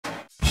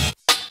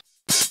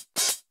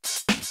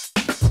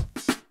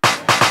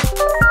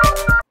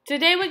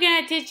Today we're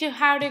gonna teach you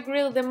how to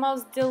grill the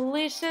most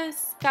delicious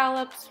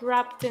scallops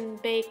wrapped in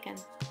bacon.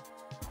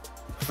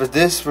 For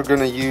this we're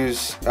gonna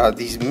use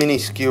these mini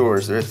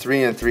skewers. They're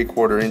 3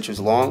 3/4 inches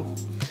long.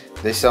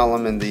 They sell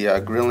them in the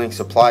grilling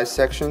supplies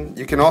section.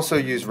 You can also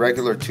use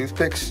regular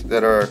toothpicks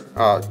that are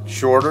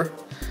shorter.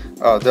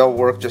 They'll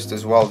work just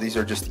as well. These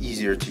are just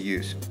easier to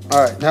use.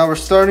 Alright, now we're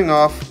starting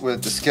off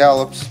with the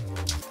scallops,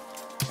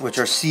 which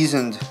are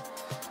seasoned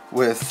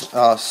with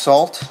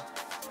salt,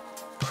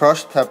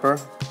 crushed pepper,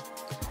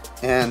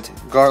 and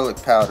garlic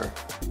powder.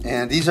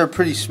 And these are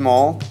pretty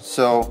small,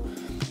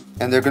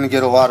 and they're going to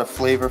get a lot of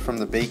flavor from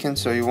the bacon,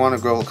 so you want to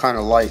go kind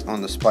of light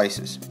on the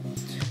spices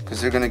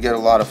because they're going to get a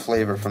lot of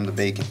flavor from the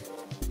bacon.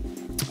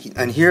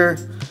 And here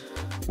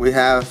we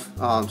have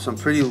some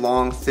pretty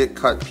long, thick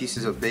cut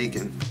pieces of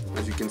bacon,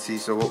 as you can see.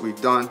 So what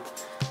we've done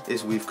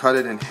is we've cut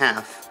it in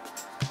half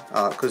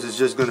because it's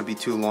just going to be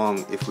too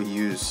long if we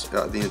use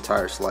the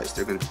entire slice.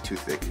 They're going to be too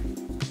thick.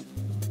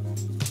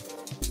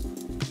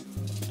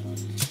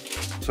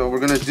 So what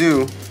we're going to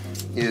do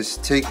is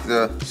take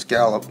the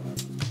scallop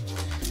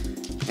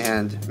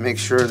and make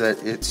sure that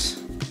it's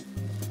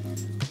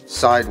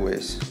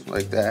sideways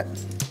like that.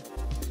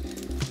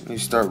 You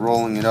start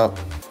rolling it up.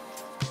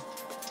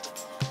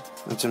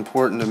 It's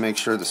important to make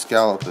sure the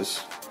scallop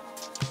is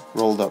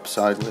rolled up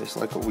sideways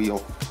like a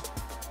wheel,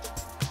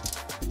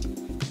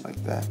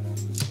 like that.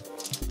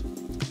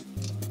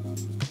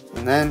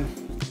 And then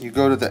you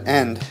go to the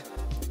end,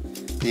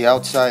 the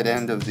outside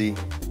end of the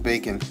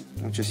bacon,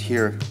 which is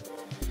here,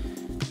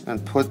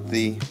 and put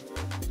a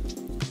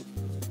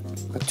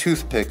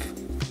toothpick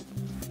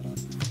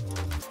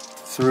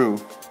through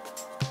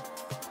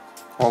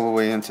all the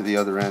way into the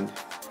other end.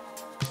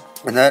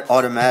 And that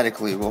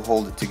automatically will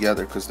hold it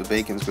together because the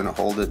bacon's going to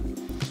hold it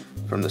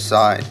from the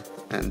side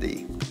and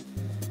the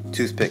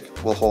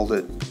toothpick will hold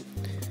it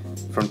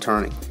from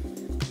turning.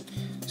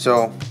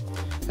 So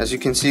as you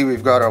can see,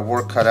 we've got our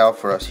work cut out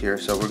for us here,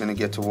 so we're going to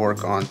get to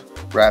work on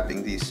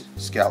wrapping these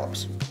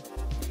scallops.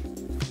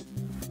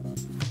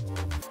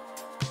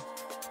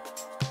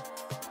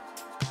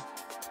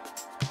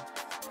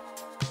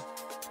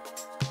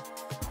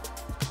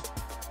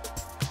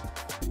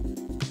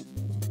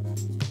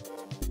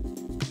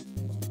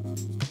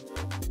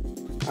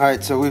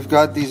 Alright, so we've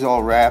got these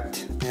all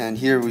wrapped, and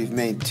here we've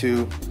made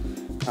two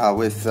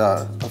with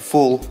a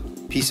full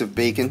piece of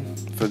bacon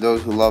for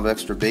those who love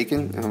extra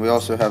bacon, and we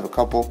also have a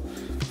couple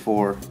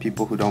for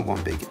people who don't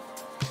want bacon.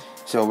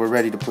 So we're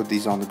ready to put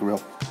these on the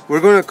grill.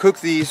 We're going to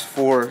cook these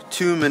for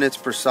 2 minutes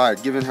per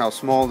side, given how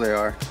small they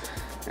are,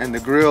 and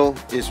the grill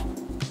is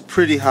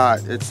pretty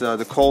hot. It's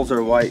the coals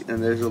are white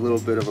and there's a little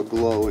bit of a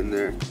glow in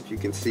there, if you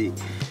can see.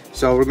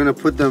 So we're going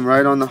to put them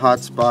right on the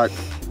hot spot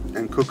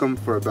and cook them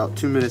for about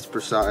 2 minutes per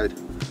side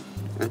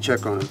and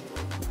check on them.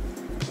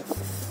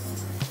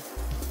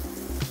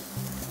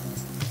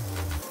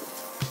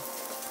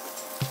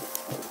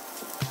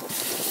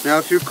 Now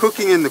if you're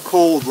cooking in the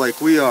cold like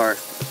we are,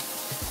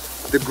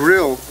 the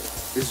grill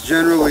is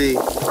generally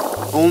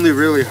only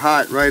really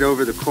hot right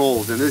over the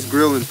coals, and this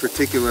grill in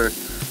particular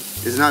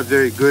is not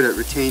very good at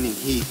retaining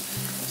heat.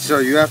 So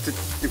you have to,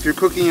 if you're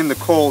cooking in the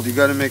cold, you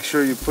got to make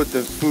sure you put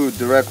the food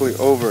directly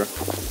over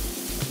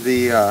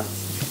the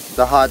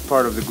hot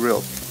part of the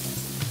grill.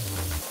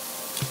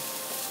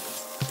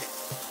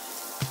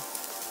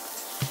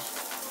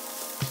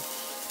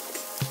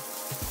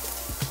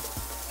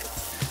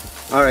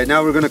 Alright,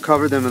 now we're going to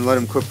cover them and let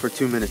them cook for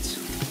 2 minutes.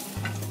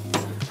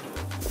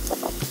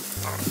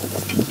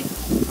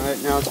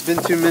 Alright, now it's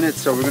been 2 minutes,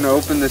 so we're going to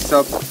open this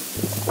up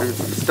and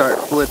start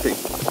flipping.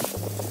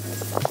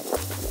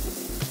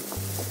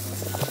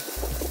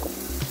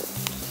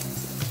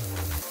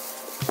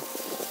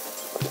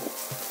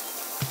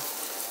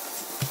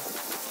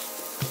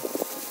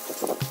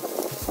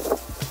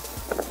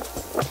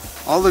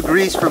 All the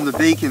grease from the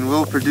bacon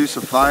will produce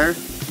a fire,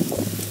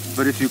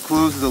 but if you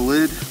close the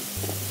lid,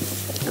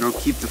 it'll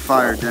keep the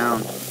fire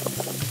down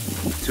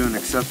to an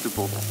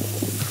acceptable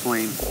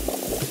flame.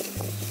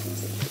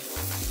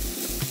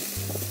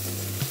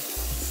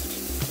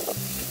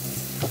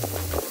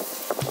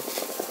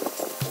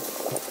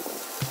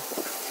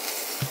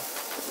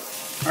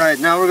 Alright,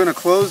 now we're going to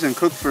close and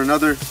cook for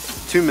another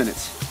 2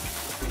 minutes.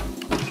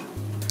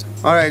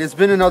 Alright, it's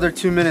been another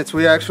 2 minutes.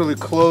 We actually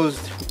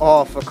closed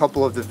off a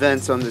couple of the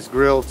vents on this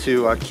grill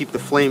to keep the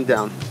flame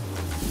down.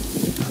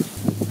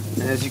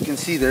 And as you can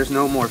see, there's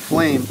no more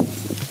flame,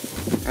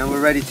 and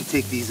we're ready to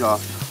take these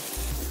off.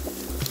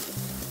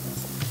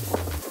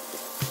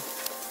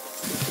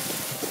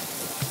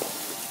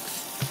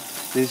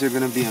 These are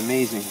going to be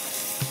amazing.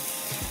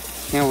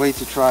 Can't wait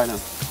to try them.